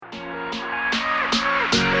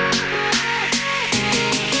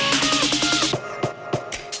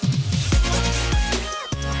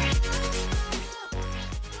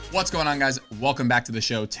What's going on, guys? Welcome back to the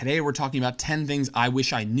show. Today we're talking about 10 things I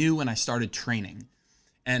wish I knew when I started training.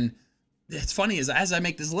 And it's funny is as I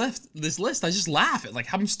make this list, I just laugh at like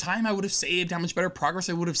how much time I would have saved, how much better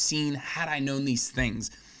progress I would have seen had I known these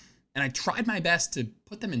things. And I tried my best to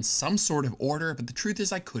put them in some sort of order, but the truth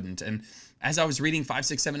is I couldn't. And as I was reading 5,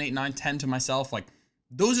 6, 7, 8, 9, 10 to myself, like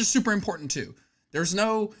those are super important too. There's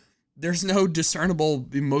no discernible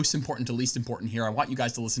most important to least important here. I want you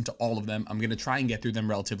guys to listen to all of them. I'm going to try and get through them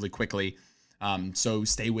relatively quickly. So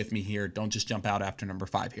stay with me here. Don't just jump out after number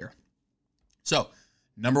 5 here. So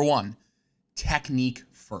number 1, technique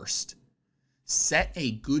first. Set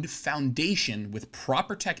a good foundation with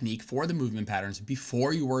proper technique for the movement patterns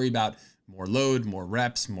before you worry about more load, more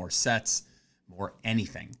reps, more sets, more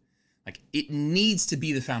anything. Like it needs to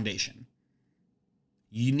be the foundation.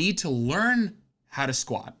 You need to learn how to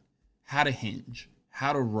squat, how to hinge,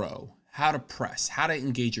 how to row, how to press, how to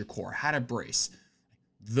engage your core, how to brace.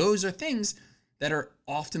 Those are things that are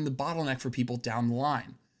often the bottleneck for people down the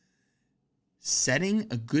line. Setting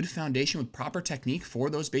a good foundation with proper technique for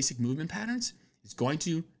those basic movement patterns is going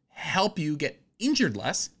to help you get injured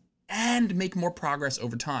less and make more progress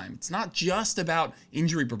over time. It's not just about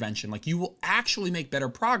injury prevention. Like you will actually make better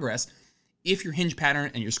progress if your hinge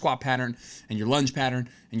pattern and your squat pattern and your lunge pattern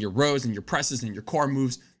and your rows and your presses and your core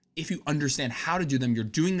moves, if you understand how to do them, you're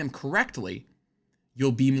doing them correctly,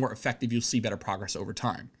 you'll be more effective. You'll see better progress over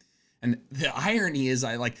time. And the irony is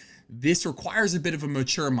this requires a bit of a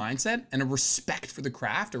mature mindset and a respect for the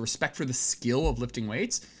craft, a respect for the skill of lifting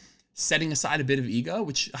weights, setting aside a bit of ego,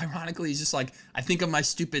 which ironically is just like, I think of my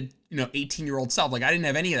stupid, 18-year-old self. Like I didn't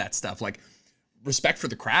have any of that stuff. Like respect for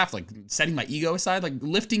the craft, like setting my ego aside, like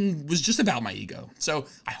lifting was just about my ego. So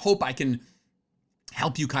I hope I can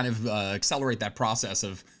help you kind of accelerate that process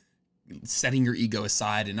of setting your ego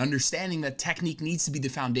aside and understanding that technique needs to be the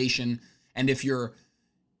foundation. And if your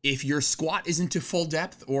squat isn't to full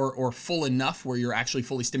depth or full enough where you're actually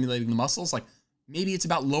fully stimulating the muscles, like maybe it's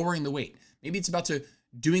about lowering the weight. Maybe it's about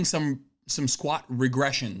doing some squat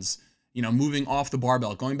regressions, moving off the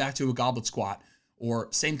barbell, going back to a goblet squat, or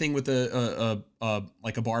same thing with a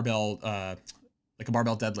barbell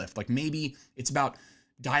deadlift. Like maybe it's about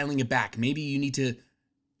dialing it back. Maybe you need to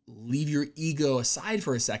leave your ego aside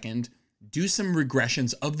for a second, do some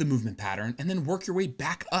regressions of the movement pattern, and then work your way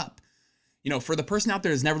back up. For the person out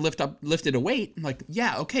there who's never lifted a weight, I'm like,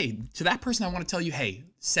 yeah, okay. To that person, I want to tell you, hey,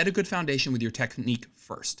 set a good foundation with your technique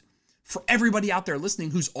first. For everybody out there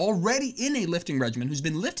listening who's already in a lifting regimen, who's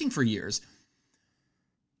been lifting for years,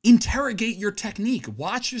 interrogate your technique.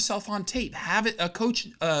 Watch yourself on tape. Have a coach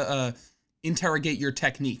interrogate your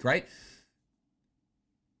technique, right?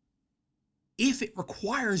 If it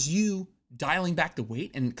requires you dialing back the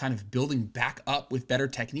weight and kind of building back up with better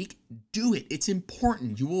technique, do it. It's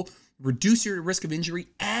important. You will reduce your risk of injury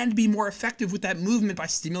and be more effective with that movement by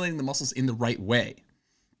stimulating the muscles in the right way.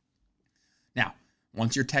 Now,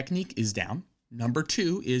 once your technique is down, number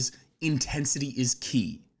 2 is intensity is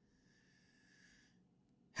key.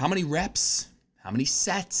 How many reps, how many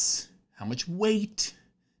sets, how much weight,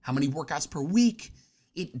 how many workouts per week?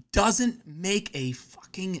 It doesn't make a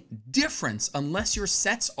fucking difference unless your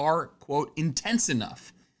sets are, quote, intense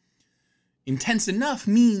enough. Intense enough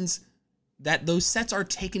means that those sets are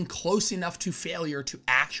taken close enough to failure to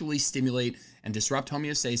actually stimulate and disrupt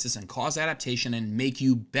homeostasis and cause adaptation and make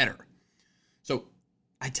you better. So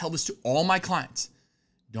I tell this to all my clients.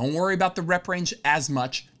 Don't worry about the rep range as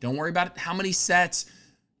much. Don't worry about how many sets.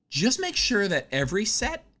 Just make sure that every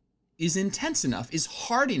set is intense enough, is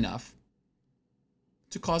hard enough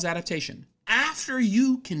to cause adaptation. After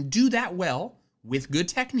you can do that well with good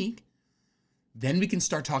technique, then we can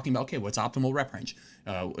start talking about, okay, what's optimal rep range?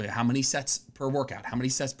 How many sets per workout? How many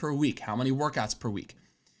sets per week? How many workouts per week?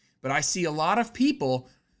 But I see a lot of people,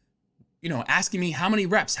 asking me how many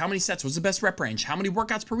reps, how many sets, what's the best rep range? How many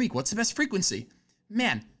workouts per week? What's the best frequency?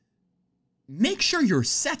 Man, make sure your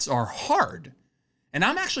sets are hard. And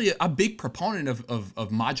I'm actually a big proponent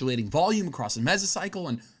of modulating volume across the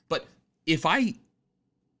mesocycle. But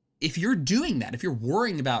if you're doing that, if you're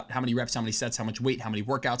worrying about how many reps, how many sets, how much weight, how many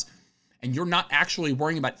workouts, and you're not actually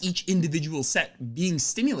worrying about each individual set being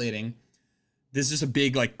stimulating, this is a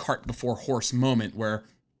big cart before horse moment where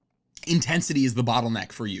intensity is the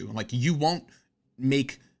bottleneck for you. Like you won't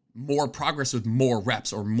make more progress with more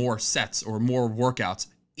reps or more sets or more workouts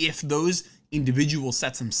if those individual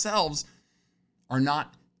sets themselves are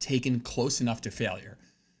not taken close enough to failure.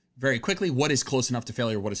 Very quickly, what is close enough to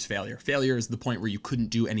failure? What is failure? Failure is the point where you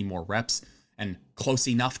couldn't do any more reps, and close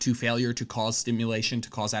enough to failure to cause stimulation,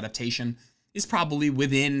 to cause adaptation is probably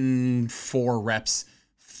within 4 reps,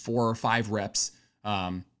 4 or 5 reps,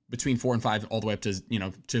 between 4 and 5 all the way up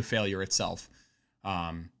to, to failure itself.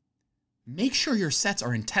 Make sure your sets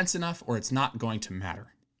are intense enough or it's not going to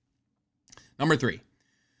matter. Number 3,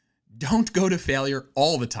 don't go to failure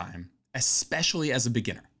all the time, especially as a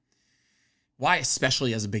beginner. Why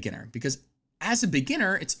especially as a beginner? Because as a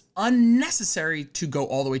beginner, it's unnecessary to go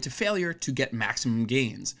all the way to failure to get maximum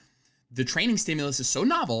gains. The training stimulus is so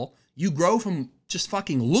novel, you grow from just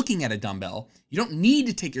fucking looking at a dumbbell. You don't need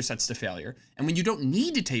to take your sets to failure. And when you don't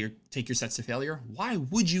need to take your sets to failure, why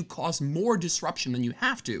would you cause more disruption than you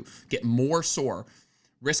have to? Get more sore,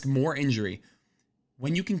 risk more injury,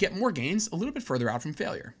 when you can get more gains a little bit further out from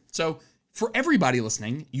failure. So for everybody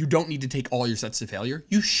listening, you don't need to take all your sets to failure.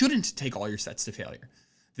 You shouldn't take all your sets to failure.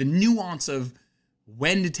 The nuance of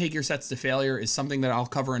when to take your sets to failure is something that I'll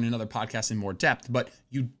cover in another podcast in more depth, but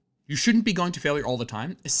you shouldn't be going to failure all the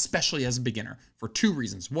time, especially as a beginner, for 2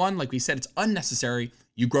 reasons. 1, like we said, it's unnecessary.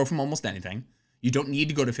 You grow from almost anything. You don't need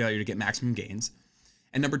to go to failure to get maximum gains.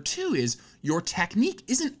 And number 2 is your technique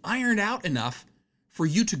isn't ironed out enough for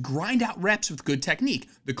you to grind out reps with good technique.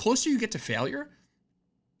 The closer you get to failure,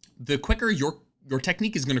 the quicker your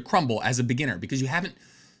technique is going to crumble as a beginner, because you haven't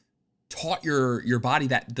taught your body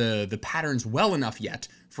that the patterns well enough yet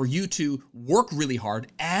for you to work really hard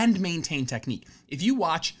and maintain technique. If you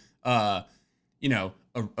watch a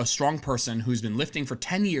strong person who's been lifting for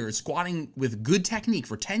 10 years, squatting with good technique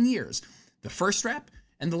for 10 years, the first rep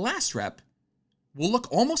and the last rep will look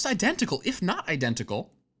almost identical, if not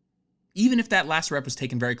identical, even if that last rep was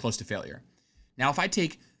taken very close to failure. Now, if I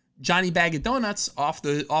take Johnny Bag of Donuts off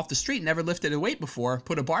the street, never lifted a weight before,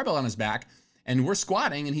 put a barbell on his back, and we're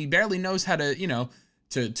squatting, and he barely knows how to,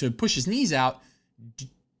 to push his knees out.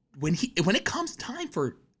 When it comes time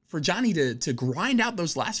for Johnny to grind out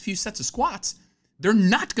those last few sets of squats, they're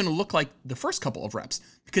not going to look like the first couple of reps,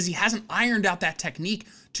 because he hasn't ironed out that technique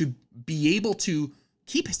to be able to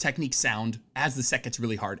keep his technique sound as the set gets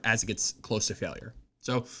really hard, as it gets close to failure.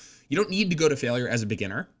 So you don't need to go to failure as a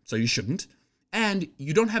beginner, so you shouldn't. And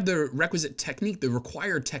you don't have the requisite technique, the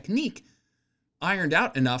required technique, ironed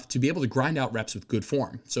out enough to be able to grind out reps with good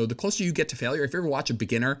form. So the closer you get to failure, if you ever watch a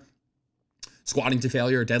beginner squatting to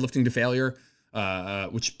failure, deadlifting to failure,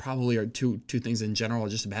 which probably are two things in general, or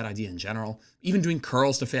just a bad idea in general, even doing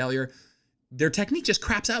curls to failure, their technique just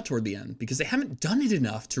craps out toward the end because they haven't done it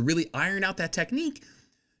enough to really iron out that technique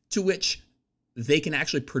to which they can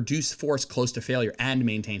actually produce force close to failure and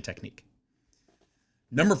maintain technique.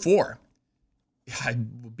 Number 4, I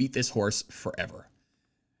will beat this horse forever.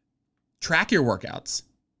 Track your workouts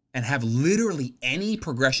and have literally any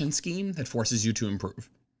progression scheme that forces you to improve.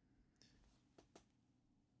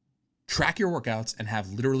 Track your workouts and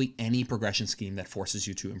have literally any progression scheme that forces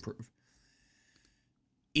you to improve.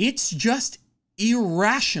 It's just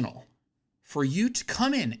irrational for you to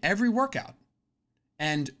come in every workout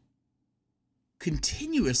and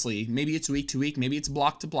continuously, maybe it's week to week, maybe it's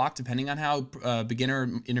block to block, depending on how beginner,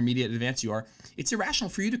 intermediate, advanced you are. It's irrational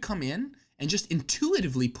for you to come in and just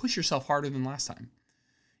intuitively push yourself harder than last time.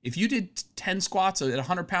 If you did 10 squats at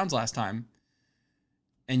 100 pounds last time,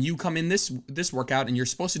 and you come in this workout and you're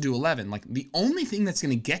supposed to do 11, like the only thing that's going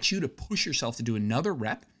to get you to push yourself to do another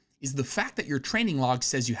rep is the fact that your training log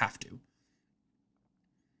says you have to.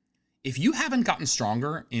 If you haven't gotten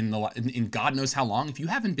stronger in God knows how long, if you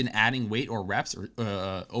haven't been adding weight or reps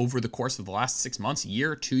over the course of the last 6 months,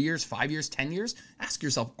 year, 2 years, 5 years, 10 years, ask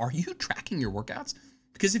yourself, are you tracking your workouts?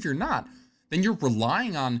 Because if you're not, then you're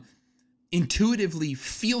relying on intuitively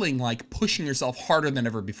feeling like pushing yourself harder than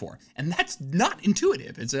ever before. And that's not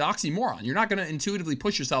intuitive. It's an oxymoron. You're not going to intuitively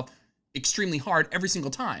push yourself extremely hard every single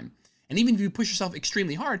time. And even if you push yourself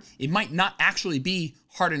extremely hard, it might not actually be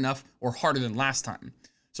hard enough or harder than last time.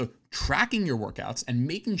 So tracking your workouts and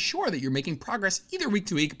making sure that you're making progress either week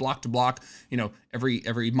to week, block to block,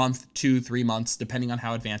 every month, 2-3 months, depending on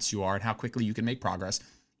how advanced you are and how quickly you can make progress.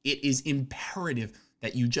 It is imperative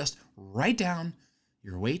that you just write down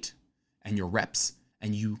your weight and your reps,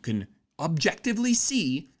 and you can objectively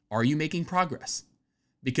see, are you making progress?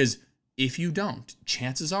 Because if you don't,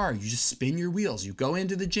 chances are you just spin your wheels. You go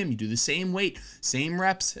into the gym, you do the same weight, same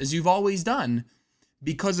reps as you've always done,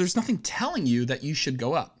 because there's nothing telling you that you should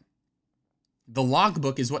go up. The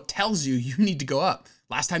logbook is what tells you you need to go up.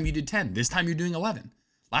 Last time you did 10, this time you're doing 11.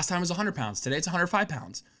 Last time was 100 pounds, today it's 105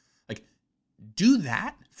 pounds. Like, do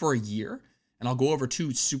that for a year, and I'll go over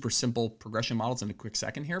 2 super simple progression models in a quick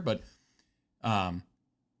second here, but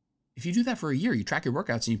if you do that for a year, you track your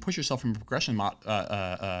workouts and you push yourself from a progression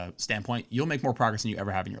standpoint, you'll make more progress than you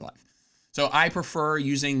ever have in your life. So I prefer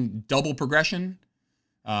using double progression,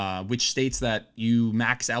 which states that you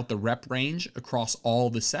max out the rep range across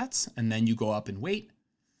all the sets and then you go up in weight.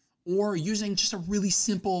 or using just a really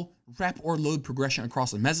simple rep or load progression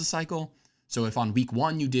across a mesocycle. So if on week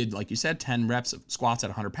 1 you did, like you said, 10 reps of squats at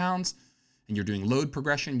 100 pounds, and you're doing load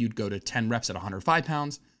progression, you'd go to 10 reps at 105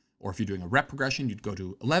 pounds. Or if you're doing a rep progression, you'd go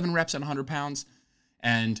to 11 reps at 100 pounds.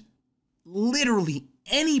 And literally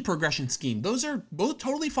any progression scheme, those are both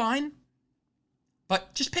totally fine.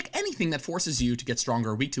 But just pick anything that forces you to get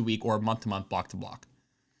stronger week to week or month to month, block to block.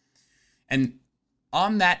 And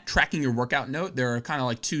on that tracking your workout note, there are kind of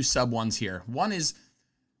like 2 sub ones here. One is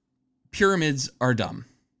pyramids are dumb.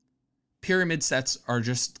 Pyramid sets are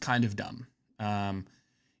just kind of dumb.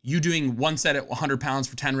 You doing one set at 100 pounds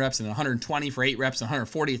for 10 reps and 120 for 8 reps,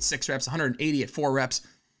 140 at 6 reps, 180 at 4 reps.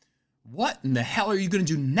 What in the hell are you going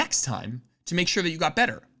to do next time to make sure that you got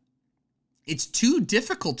better? It's too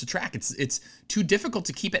difficult to track. It's too difficult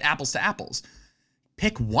to keep it apples to apples.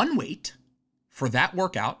 Pick one weight for that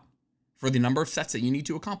workout, for the number of sets that you need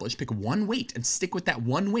to accomplish. Pick one weight and stick with that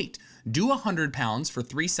one weight. Do 100 pounds for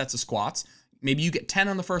 3 sets of squats. Maybe you get 10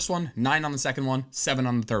 on the first one, 9 on the second one, 7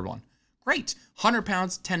 on the third one. Great. 100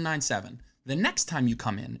 pounds, 10, 9, 7. The next time you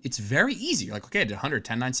come in, it's very easy. You're like, okay, I did 100,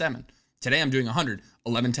 10, 9, 7. Today I'm doing 100,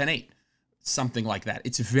 11, 10, 8. Something like that.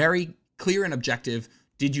 It's very clear and objective.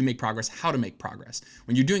 Did you make progress? How to make progress?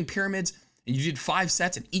 When you're doing pyramids and you did 5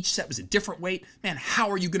 sets and each set was a different weight, man, how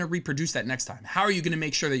are you going to reproduce that next time? How are you going to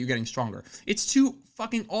make sure that you're getting stronger? It's too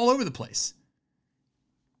fucking all over the place.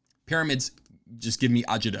 Pyramids just give me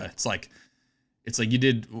agita. It's like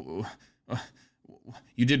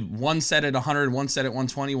you did one set at 100, one set at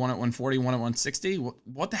 120, one at 140, one at 160.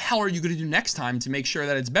 What the hell are you going to do next time to make sure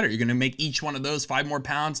that it's better? You're going to make each one of those 5 more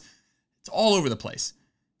pounds. It's all over the place.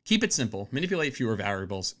 Keep it simple. Manipulate fewer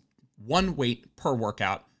variables. One weight per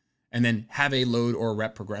workout. And then have a load or a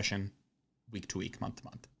rep progression week to week, month to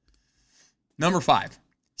month. Number 5,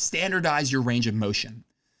 standardize your range of motion.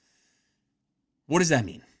 What does that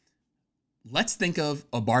mean? Let's think of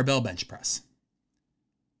a barbell bench press.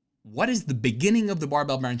 What is the beginning of the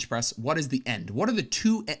barbell bench press? What is the end? What are the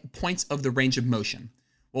 2 points of the range of motion?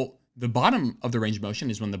 Well, the bottom of the range of motion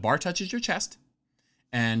is when the bar touches your chest,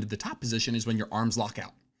 and the top position is when your arms lock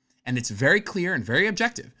out. And it's very clear and very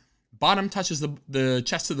objective. Bottom touches the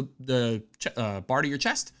chest to the bar to your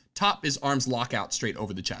chest. Top is arms lock out straight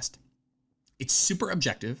over the chest. It's super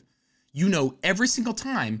objective. You know every single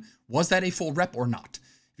time, was that a full rep or not?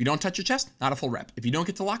 If you don't touch your chest, not a full rep. If you don't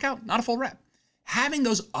get to lockout, not a full rep. Having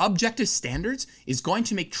those objective standards is going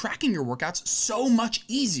to make tracking your workouts so much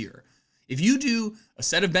easier. If you do a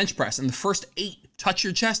set of bench press and the first 8 touch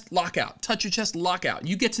your chest, lockout, touch your chest, lockout.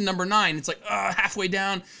 You get to number 9, it's like halfway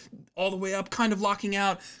down, all the way up, kind of locking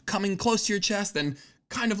out, coming close to your chest, then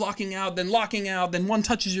kind of locking out, then one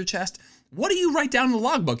touches your chest. What do you write down in the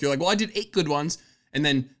logbook? You're like, well, I did 8 good ones, and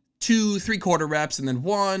then 2 3/4 reps, and then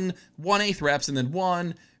 1/8 reps, and then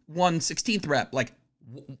 1/16 rep. Like,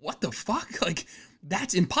 what the fuck? Like,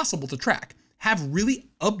 that's impossible to track. Have really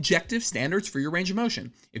objective standards for your range of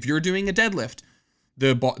motion. If you're doing a deadlift,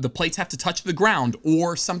 the plates have to touch the ground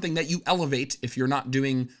or something that you elevate if you're not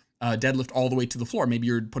doing a deadlift all the way to the floor. Maybe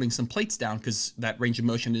you're putting some plates down because that range of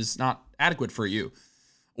motion is not adequate for you.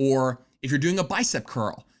 Or if you're doing a bicep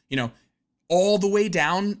curl, all the way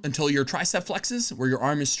down until your tricep flexes where your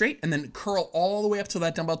arm is straight, and then curl all the way up till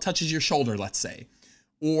that dumbbell touches your shoulder, let's say.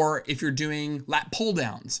 Or if you're doing lat pull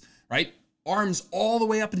downs, right? Arms all the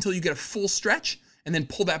way up until you get a full stretch, and then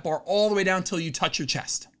pull that bar all the way down until you touch your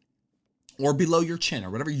chest or below your chin or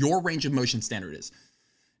whatever your range of motion standard is.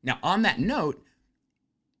 Now, on that note,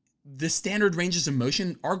 the standard ranges of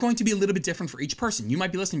motion are going to be a little bit different for each person. You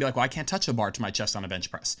might be listening and be like, well, I can't touch a bar to my chest on a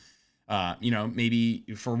bench press. Maybe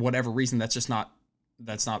for whatever reason, that's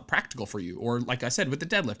not practical for you. Or like I said, with the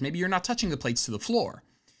deadlift, maybe you're not touching the plates to the floor.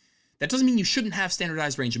 That doesn't mean you shouldn't have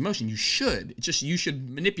standardized range of motion. You should. It's just you should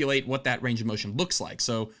manipulate what that range of motion looks like.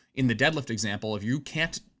 So in the deadlift example, if you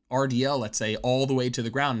can't RDL, let's say, all the way to the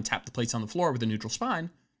ground and tap the plates on the floor with a neutral spine,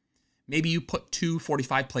 maybe you put 2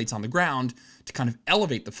 45 plates on the ground to kind of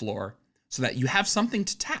elevate the floor so that you have something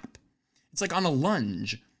to tap. It's like on a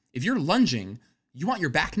lunge. If you're lunging, you want your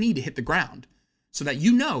back knee to hit the ground so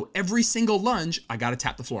that every single lunge, I got to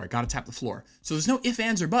tap the floor. I got to tap the floor. So there's no ifs,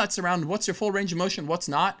 ands, or buts around what's your full range of motion, what's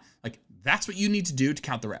not. Like, that's what you need to do to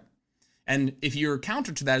count the rep. And if your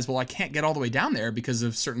counter to that is, well, I can't get all the way down there because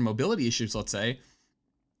of certain mobility issues, let's say,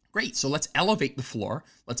 great. So let's elevate the floor.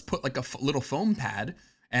 Let's put like a little foam pad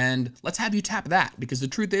and let's have you tap that, because the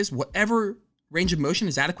truth is, whatever range of motion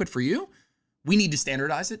is adequate for you, we need to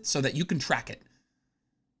standardize it so that you can track it.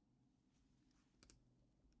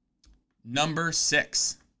 Number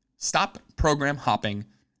 6, stop program hopping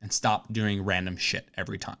and stop doing random shit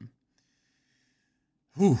every time.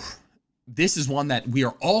 Whew. this is one that we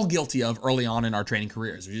are all guilty of early on in our training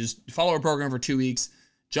careers. We just follow a program for 2 weeks,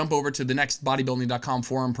 jump over to the next bodybuilding.com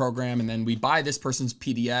forum program, and then we buy this person's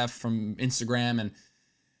PDF from Instagram, and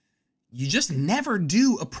you just never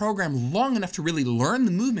do a program long enough to really learn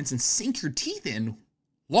the movements and sink your teeth in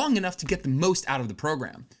long enough to get the most out of the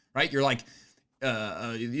program, right? You're like,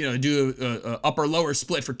 do a upper lower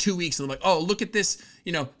split for 2 weeks, and I'm like, oh, look at this,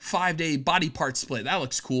 5-day body part split. That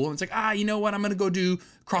looks cool. And it's like, you know what? I'm going to go do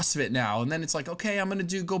CrossFit now. And then it's like, okay, I'm going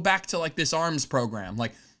to go back to like this arms program.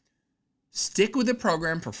 Like, stick with the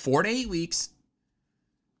program for 4 to 8 weeks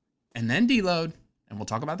and then deload. And we'll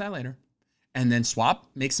talk about that later. And then swap,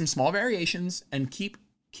 make some small variations, and keep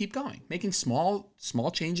going, making small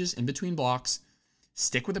changes in between blocks.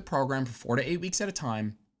 Stick with the program for 4 to 8 weeks at a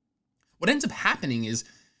time. What ends up happening is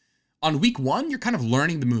on week 1, you're kind of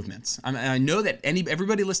learning the movements. I know that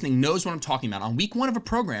everybody listening knows what I'm talking about. On week 1 of a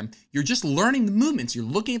program, you're just learning the movements. You're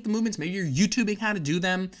looking at the movements. Maybe you're YouTubing how to do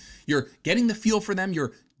them. You're getting the feel for them.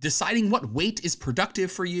 You're deciding what weight is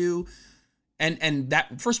productive for you. And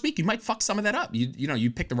that first week, you might fuck some of that up.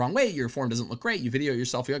 You pick the wrong weight. Your form doesn't look great. You video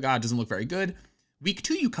yourself. You're like, God, it doesn't look very good. Week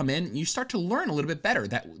 2, you come in and you start to learn a little bit better.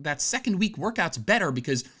 That second week workout's better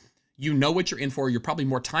because you know what you're in for. You're probably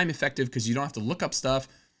more time effective because you don't have to look up stuff.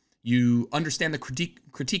 You understand the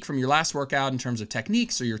critique from your last workout in terms of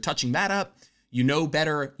technique, so you're touching that up. You know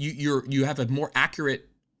better. You have a more accurate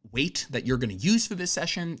weight that you're going to use for this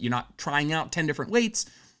session. You're not trying out 10 different weights.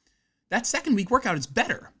 That second week workout is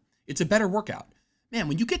better. It's a better workout. Man,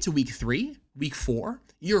 when you get to week 3, week 4,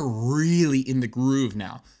 you're really in the groove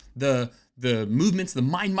now. The movements, the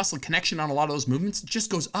mind-muscle connection on a lot of those movements just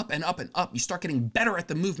goes up and up and up. You start getting better at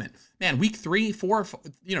the movement. Man, week 3, 4,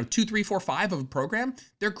 2, 3, 4, 5 of a program,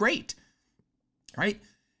 they're great, right?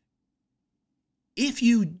 If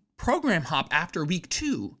you program hop after week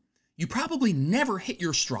 2, you probably never hit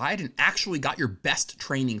your stride and actually got your best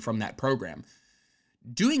training from that program.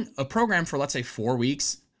 Doing a program for, let's say, 4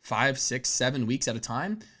 weeks, 5, 6, 7 weeks at a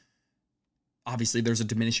time, obviously there's a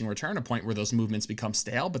diminishing return, a point where those movements become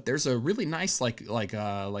stale, but there's a really nice like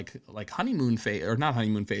honeymoon phase, or not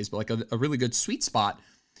honeymoon phase, but like a really good sweet spot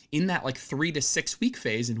in that like 3 to 6 week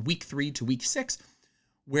phase in week 3 to week 6,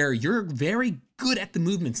 where you're very good at the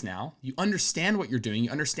movements now. You understand what you're doing.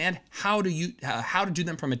 You understand how to do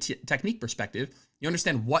them from a technique perspective. You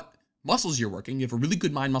understand what muscles you're working. You have a really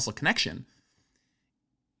good mind-muscle connection.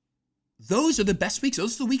 Those are the best weeks.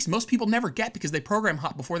 Those are the weeks most people never get because they program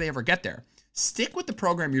hop before they ever get there. Stick with the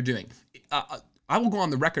program you're doing. I will go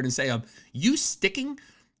on the record and say, you sticking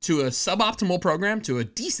to a suboptimal program, to a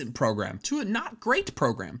decent program, to a not great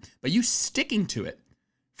program, but you sticking to it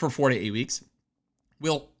for 4 to 8 weeks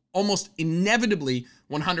will almost inevitably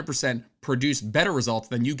 100% produce better results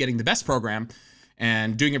than you getting the best program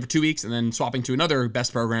and doing it for 2 weeks and then swapping to another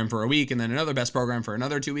best program for a week and then another best program for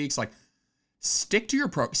another 2 weeks. Like,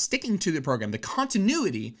 sticking to the program. The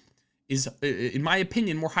continuity is, in my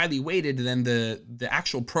opinion, more highly weighted than the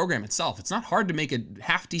actual program itself. It's not hard to make a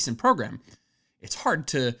half decent program. It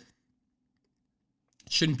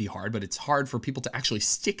shouldn't be hard, but it's hard for people to actually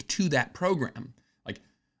stick to that program. Like,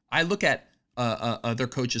 I look at other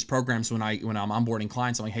coaches' programs when I'm onboarding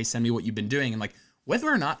clients. I'm like, hey, send me what you've been doing. And like, whether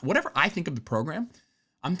or not, whatever I think of the program,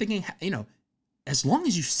 I'm thinking, as long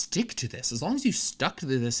as you stick to this, as long as you stuck to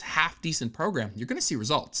this half decent program, you're going to see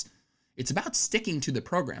results. It's about sticking to the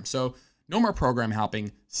program. So no more program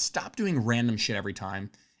hopping. Stop doing random shit every time.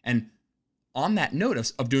 And on that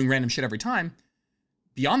note of doing random shit every time,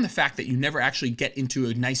 beyond the fact that you never actually get into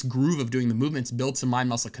a nice groove of doing the movements, build some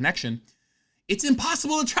mind-muscle connection, it's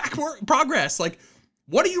impossible to track progress. Like,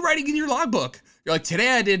 what are you writing in your logbook? You're like,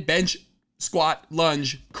 today I did bench, squat,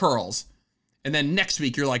 lunge, curls. And then next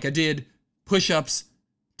week you're like, I did push-ups,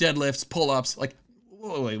 deadlifts, pull-ups. Like,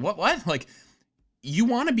 wait, what? Like, you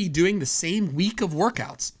want to be doing the same week of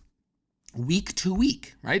workouts, week to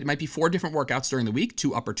week, right? It might be 4 different workouts during the week,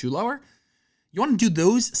 2 upper, 2 lower. You want to do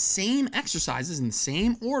those same exercises in the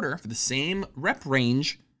same order for the same rep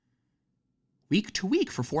range, week to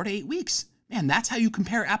week for 4 to 8 weeks. Man, that's how you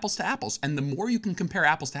compare apples to apples. And the more you can compare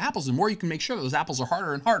apples to apples, the more you can make sure those apples are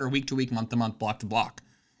harder and harder week to week, month to month, block to block.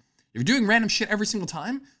 If you're doing random shit every single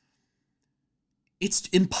time, it's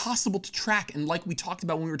impossible to track. And like we talked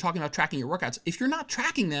about when we were talking about tracking your workouts, if you're not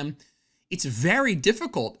tracking them, it's very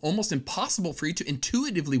difficult, almost impossible for you to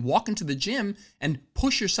intuitively walk into the gym and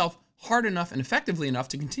push yourself hard enough and effectively enough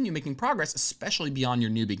to continue making progress, especially beyond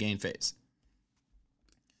your newbie gain phase.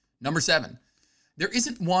 Number 7, there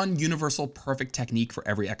isn't one universal perfect technique for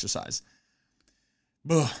every exercise.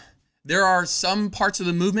 There are some parts of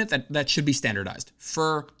the movement that should be standardized,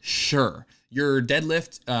 for sure. your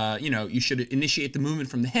deadlift, you should initiate the movement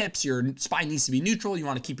from the hips. Your spine needs to be neutral. You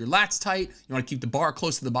want to keep your lats tight. You want to keep the bar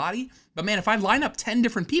close to the body. But man, if I line up 10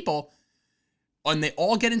 different people and they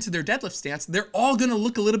all get into their deadlift stance, they're all going to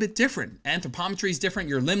look a little bit different. Anthropometry is different.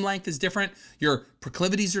 Your limb length is different. Your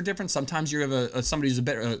proclivities are different. Sometimes you have somebody who's a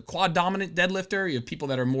better quad dominant deadlifter. You have people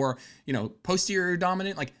that are more, posterior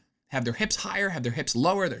dominant, like have their hips higher, have their hips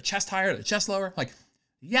lower, their chest higher, their chest lower. Like,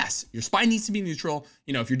 yes, your spine needs to be neutral.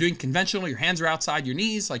 If you're doing conventional, your hands are outside your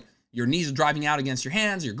knees, like your knees are driving out against your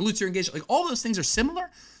hands, your glutes are engaged. Like all those things are similar,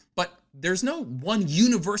 but there's no one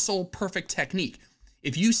universal perfect technique.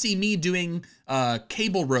 If you see me doing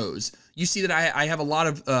cable rows, you see that I have a lot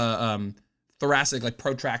of thoracic, like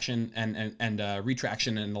protraction and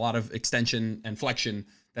retraction, and a lot of extension and flexion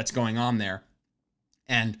that's going on there.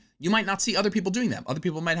 And you might not see other people doing that. Other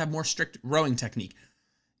people might have more strict rowing technique.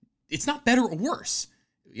 It's not better or worse.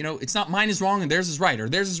 It's not mine is wrong and theirs is right, or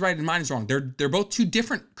theirs is right and mine is wrong. They're both two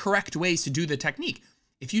different correct ways to do the technique.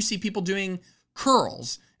 If you see people doing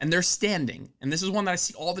curls and they're standing, and this is one that I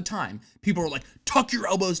see all the time, people are like, tuck your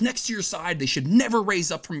elbows next to your side. They should never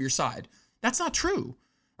raise up from your side. That's not true,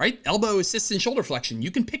 right? Elbow assists in shoulder flexion. You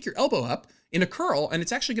can pick your elbow up in a curl and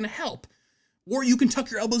it's actually going to help. Or you can tuck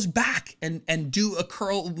your elbows back and do a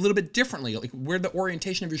curl a little bit differently, like where the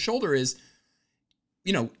orientation of your shoulder is,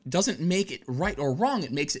 doesn't make it right or wrong.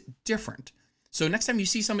 It makes it different. So next time you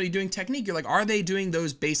see somebody doing technique, you're like, are they doing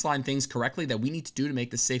those baseline things correctly that we need to do to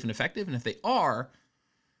make this safe and effective? And if they are,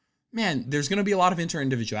 man, there's going to be a lot of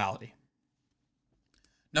inter-individuality.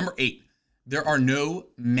 Number 8, there are no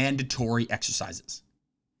mandatory exercises,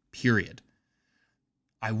 period.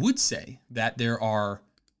 I would say that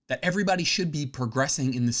that everybody should be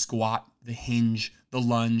progressing in the squat, the hinge, the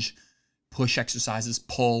lunge, push exercises,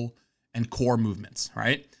 pull, and core movements,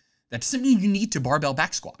 right? That doesn't mean you need to barbell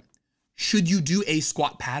back squat. Should you do a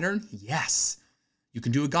squat pattern? Yes. You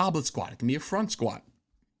can do a goblet squat. It can be a front squat.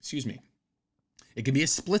 It can be a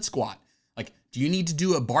split squat. Like, do you need to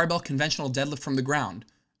do a barbell conventional deadlift from the ground?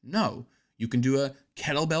 No. You can do a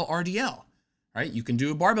kettlebell RDL, right? You can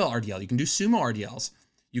do a barbell RDL. You can do sumo RDLs.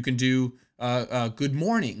 You can do good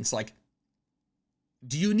mornings. Like,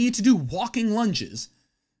 do you need to do walking lunges?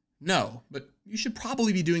 No, but you should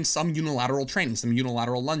probably be doing some unilateral training, some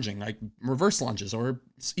unilateral lunging, like reverse lunges, or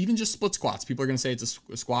even just split squats. People are going to say it's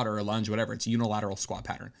a squat or a lunge, whatever. It's a unilateral squat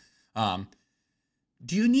pattern.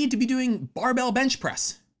 Do you need to be doing barbell bench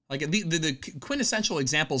press? Like the quintessential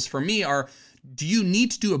examples for me are, do you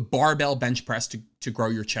need to do a barbell bench press to grow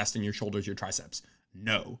your chest and your shoulders, your triceps?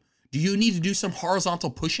 No. Do you need to do some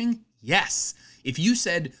horizontal pushing? Yes. If you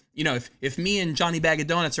said, if me and Johnny Bag of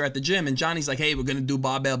Donuts are at the gym and Johnny's like, hey, we're going to do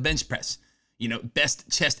barbell bench press,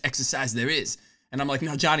 best chest exercise there is. And I'm like,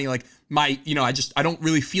 no, Johnny, like I don't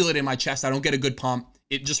really feel it in my chest. I don't get a good pump.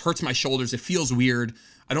 It just hurts my shoulders. It feels weird.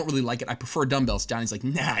 I don't really like it. I prefer dumbbells. Johnny's like,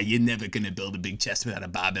 nah, you're never going to build a big chest without a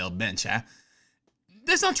barbell bench, huh?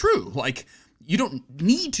 That's not true. Like, you don't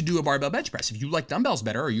need to do a barbell bench press. If you like dumbbells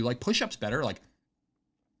better, or you like push-ups better, like,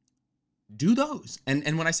 do those.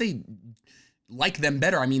 And when I say like them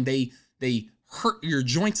better, I mean they hurt your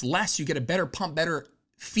joints less. You get a better pump, better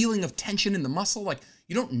feeling of tension in the muscle. Like,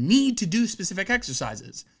 you don't need to do specific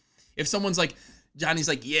exercises. If someone's like, Johnny's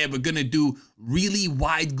like, yeah, we're gonna do really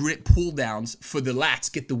wide grip pull downs for the lats,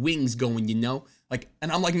 get the wings going, Like,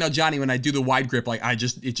 and I'm like, no, Johnny, when I do the wide grip, like it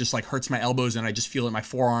just like hurts my elbows and I just feel it in my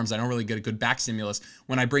forearms. I don't really get a good back stimulus.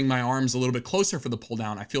 When I bring my arms a little bit closer for the pull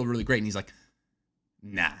down, I feel really great. And he's like,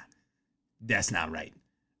 nah, that's not right.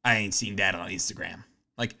 I ain't seen that on Instagram.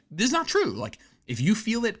 Like, this is not true. Like, if you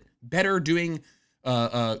feel it better doing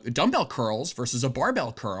dumbbell curls versus a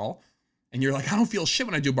barbell curl, and you're like, I don't feel shit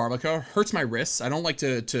when I do barbell curl, hurts my wrists. I don't like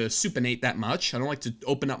to supinate that much. I don't like to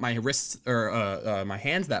open up my wrists or my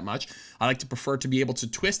hands that much. I like to prefer to be able to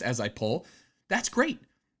twist as I pull. That's great.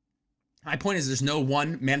 My point is, there's no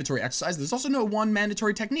one mandatory exercise. There's also no one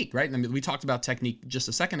mandatory technique, right? I mean, we talked about technique just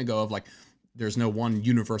a second ago of like, there's no one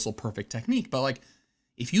universal perfect technique, but like,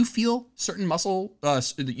 if you feel certain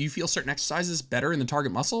you feel certain exercises better in the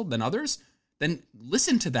target muscle than others, then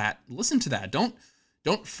listen to that.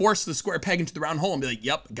 Don't force the square peg into the round hole and be like,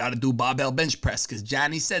 yep, got to do barbell bench press because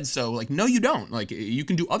Johnny said so. Like, no, you don't. Like, you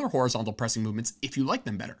can do other horizontal pressing movements if you like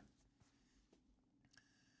them better.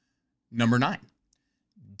 Number 9,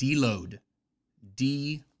 deload.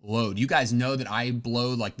 Deload. You guys know that I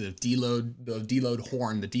blow like the deload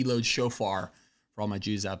horn, the deload shofar for all my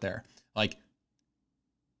Jews out there. Like,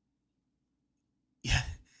 yeah,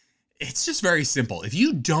 it's just very simple. If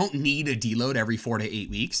you don't need a deload every 4 to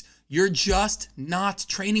 8 weeks, you're just not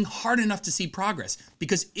training hard enough to see progress.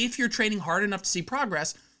 Because if you're training hard enough to see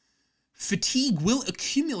progress, fatigue will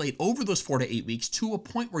accumulate over those 4 to 8 weeks to a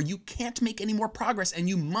point where you can't make any more progress and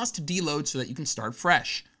you must deload so that you can start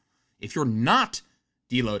fresh. If you're not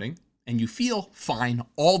deloading and you feel fine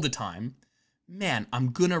all the time, man,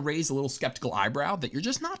 I'm gonna raise a little skeptical eyebrow that you're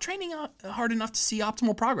just not training hard enough to see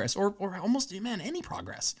optimal progress or almost, man, any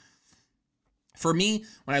progress. For me,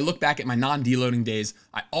 when I look back at my non-deloading days,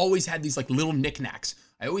 I always had these like little knickknacks.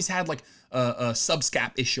 I always had like a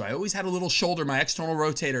subscap issue. I always had a little shoulder, my external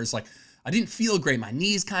rotators. Like I didn't feel great. My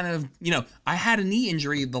knees kind of, I had a knee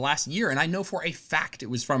injury the last year, and I know for a fact it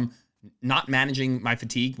was from not managing my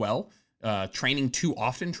fatigue well, training too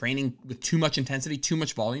often, training with too much intensity, too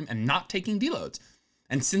much volume, and not taking deloads.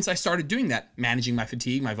 And since I started doing that, managing my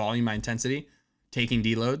fatigue, my volume, my intensity, taking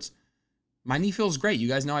deloads, my knee feels great. You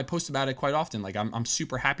guys know I post about it quite often. Like I'm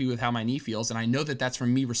super happy with how my knee feels. And I know that that's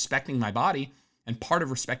from me respecting my body. And part of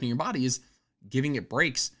respecting your body is giving it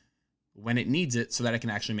breaks when it needs it so that it can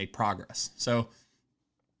actually make progress. So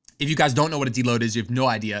if you guys don't know what a deload is, you have no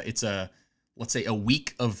idea. It's let's say a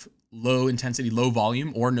week of low intensity, low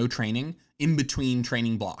volume or no training in between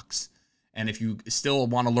training blocks. And if you still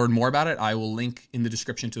want to learn more about it, I will link in the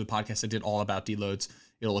description to the podcast I did all about deloads.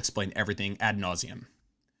 It'll explain everything ad nauseum.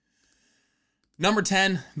 Number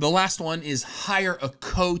 10, the last one is hire a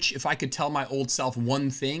coach. If I could tell my old self one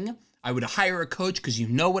thing, I would hire a coach because you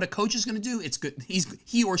know what a coach is going to do. It's good.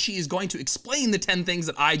 He or she is going to explain the 10 things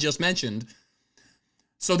that I just mentioned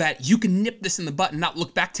so that you can nip this in the butt and not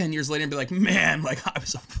look back 10 years later and be like, man, like I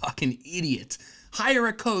was a fucking idiot. Hire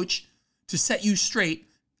a coach to set you straight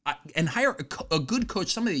and hire a good coach,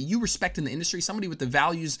 somebody that you respect in the industry, somebody with the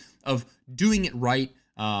values of doing it right,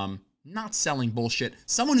 not selling bullshit.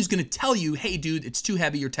 Someone who's going to tell you, hey, dude, it's too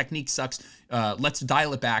heavy. Your technique sucks. Let's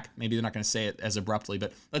dial it back. Maybe they're not going to say it as abruptly,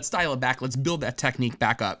 but let's dial it back. Let's build that technique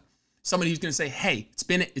back up. Somebody who's going to say, hey,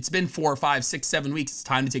 it's been 4 or 5, 6, 7 weeks. It's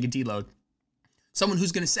time to take a deload. Someone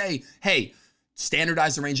who's going to say, hey,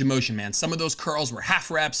 standardize the range of motion, man. Some of those curls were half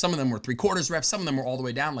reps. Some of them were 3/4 reps. Some of them were all the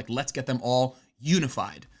way down. Like, let's get them all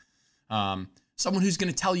unified. Someone who's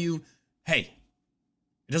going to tell you, hey,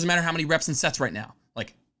 it doesn't matter how many reps and sets right now.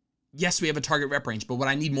 Like, yes, we have a target rep range, but what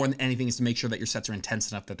I need more than anything is to make sure that your sets are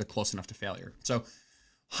intense enough that they're close enough to failure. So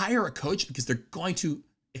hire a coach because they're going to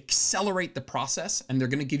accelerate the process and they're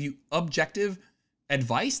going to give you objective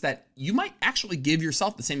advice that you might actually give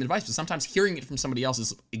yourself the same advice, but sometimes hearing it from somebody else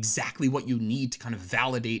is exactly what you need to kind of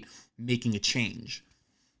validate making a change.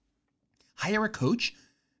 Hire a coach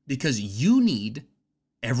because you need,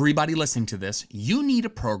 everybody listening to this, you need a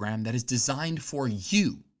program that is designed for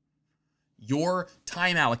you. Your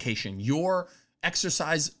time allocation, your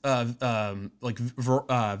exercise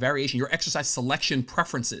variation, your exercise selection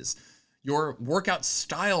preferences, your workout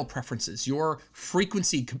style preferences, your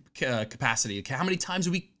frequency capacity. How many times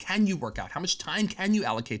a week can you work out? How much time can you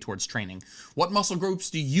allocate towards training? What muscle groups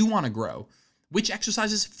do you want to grow? Which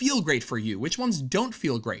exercises feel great for you? Which ones don't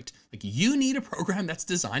feel great? Like, you need a program that's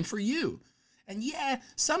designed for you. And yeah,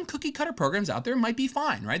 some cookie cutter programs out there might be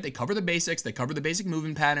fine, right? They cover the basics, they cover the basic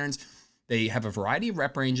movement patterns. They have a variety of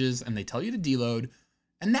rep ranges and they tell you to deload,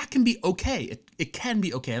 and that can be okay. It can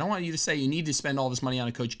be okay. I don't want you to say you need to spend all this money on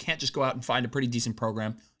a coach. You can't just go out and find a pretty decent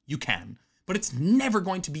program. You can, but it's never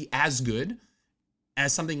going to be as good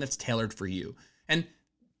as something that's tailored for you. And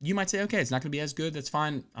you might say, okay, it's not going to be as good. That's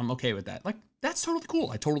fine. I'm okay with that. Like, that's totally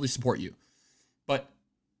cool. I totally support you. But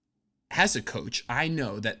as a coach, I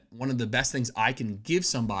know that one of the best things I can give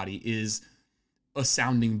somebody is a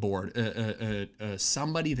sounding board,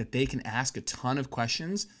 somebody that they can ask a ton of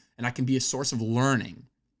questions, and I can be a source of learning.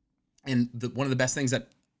 And one of the best things that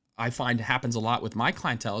I find happens a lot with my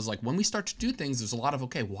clientele is, like, when we start to do things, there's a lot of,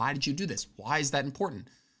 okay, why did you do this? Why is that important?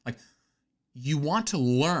 Like, you want to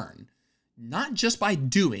learn, not just by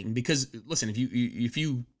doing, because listen, if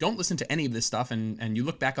you don't listen to any of this stuff and you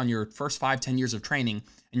look back on your first 5-10 years of training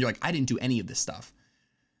and you're like, I didn't do any of this stuff.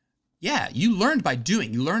 Yeah, you learned by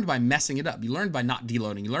doing. You learned by messing it up. You learned by not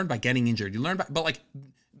deloading. You learned by getting injured. You learned by, but like,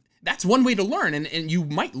 that's one way to learn. And you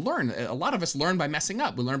might learn. A lot of us learn by messing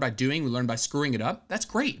up. We learn by doing. We learn by screwing it up. That's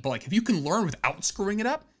great. But like, if you can learn without screwing it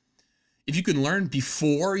up, if you can learn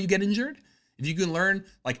before you get injured, if you can learn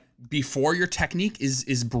like before your technique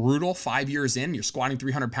is brutal 5 years in, you're squatting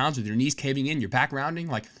 300 pounds with your knees caving in, your back rounding,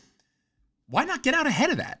 like, why not get out ahead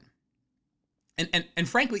of that? And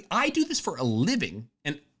frankly, I do this for a living,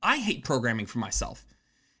 and I hate programming for myself.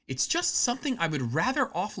 It's just something I would rather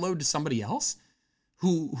offload to somebody else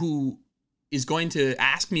who is going to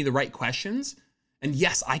ask me the right questions. And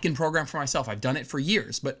yes, I can program for myself. I've done it for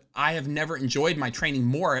years, but I have never enjoyed my training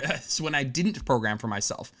more as when I didn't program for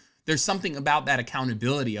myself. There's something about that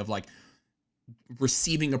accountability of like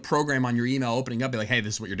receiving a program on your email, opening up, be like, hey,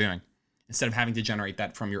 this is what you're doing. instead of having to generate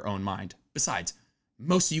that from your own mind. Besides,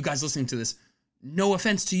 most of you guys listening to this, no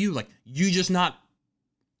offense to you, like you're not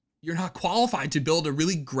qualified to build a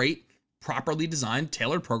really great, properly designed,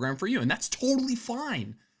 tailored program for you. And that's totally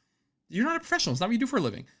fine. You're not a professional. It's not what you do for a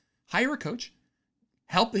living. Hire a coach,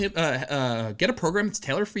 help him get a program that's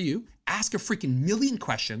tailored for you, ask a freaking million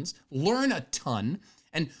questions, learn a ton,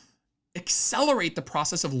 and accelerate the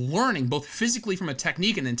process of learning, both physically from a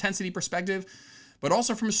technique and intensity perspective, but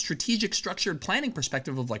also from a strategic, structured planning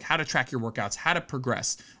perspective of like how to track your workouts, how to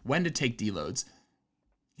progress, when to take deloads,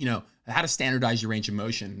 how to standardize your range of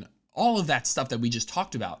motion, all of that stuff that we just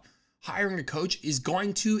talked about. Hiring a coach is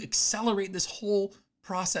going to accelerate this whole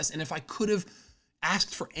process. And if I could have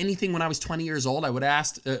asked for anything when I was 20 years old, I would have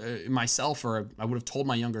asked myself, or I would have told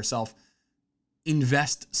my younger self,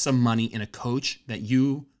 invest some money in a coach that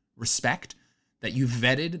you respect, that you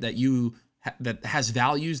vetted, that has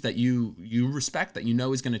values that you respect, that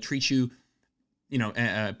is going to treat you,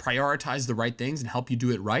 prioritize the right things and help you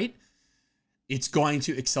do it right. It's going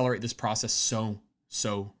to accelerate this process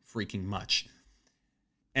so freaking much.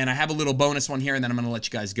 And I have a little bonus one here, and then I'm going to let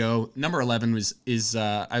you guys go. Number 11 is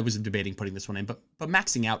I was debating putting this one in, but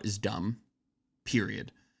maxing out is dumb,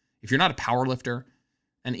 period. If you're not a power lifter,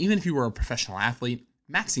 and even if you were a professional athlete,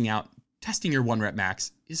 maxing out, testing your 1 rep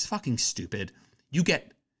max is fucking stupid.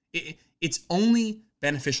 It's only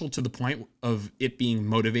beneficial to the point of it being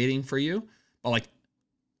motivating for you, but like,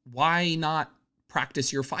 why not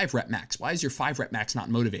practice your 5 rep max? Why is your 5 rep max not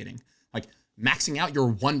motivating? Like, maxing out your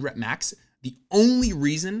 1 rep max, the only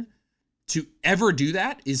reason to ever do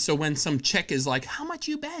that is so when some chick is like, how much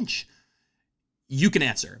you bench? You can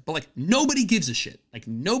answer. But like, nobody gives a shit. Like,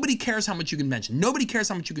 nobody cares how much you can bench. Nobody cares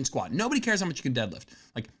how much you can squat. Nobody cares how much you can deadlift.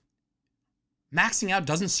 Like, maxing out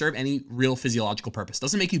doesn't serve any real physiological purpose.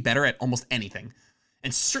 Doesn't make you better at almost anything.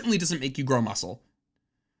 And certainly doesn't make you grow muscle.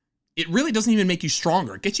 It really doesn't even make you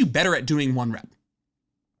stronger. It gets you better at doing 1 rep.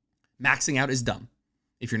 Maxing out is dumb.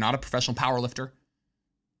 If you're not a professional powerlifter,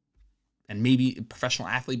 and maybe a professional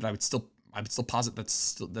athlete, but I would still posit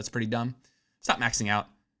that's pretty dumb. Stop maxing out.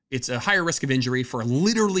 It's a higher risk of injury for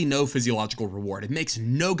literally no physiological reward. It makes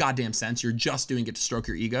no goddamn sense. You're just doing it to stroke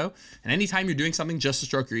your ego. And anytime you're doing something just to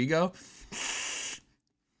stroke your ego,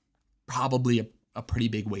 probably a pretty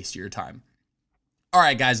big waste of your time. All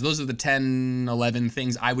right, guys, those are the 10, 11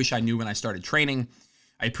 things I wish I knew when I started training.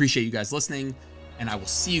 I appreciate you guys listening, and I will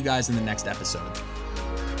see you guys in the next episode.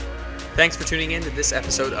 Thanks for tuning in to this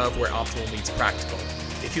episode of Where Optimal Meets Practical.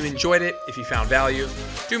 If you enjoyed it, if you found value,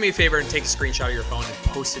 do me a favor and take a screenshot of your phone and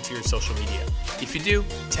post it to your social media. If you do,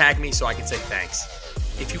 tag me so I can say thanks.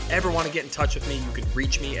 If you ever want to get in touch with me, you can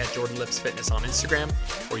reach me at Jordan Lips Fitness on Instagram,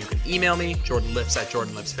 or you can email me,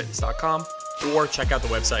 jordanlips@jordanlipsfitness.com, or check out the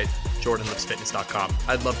website, jordanlipsfitness.com.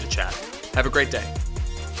 I'd love to chat. Have a great day.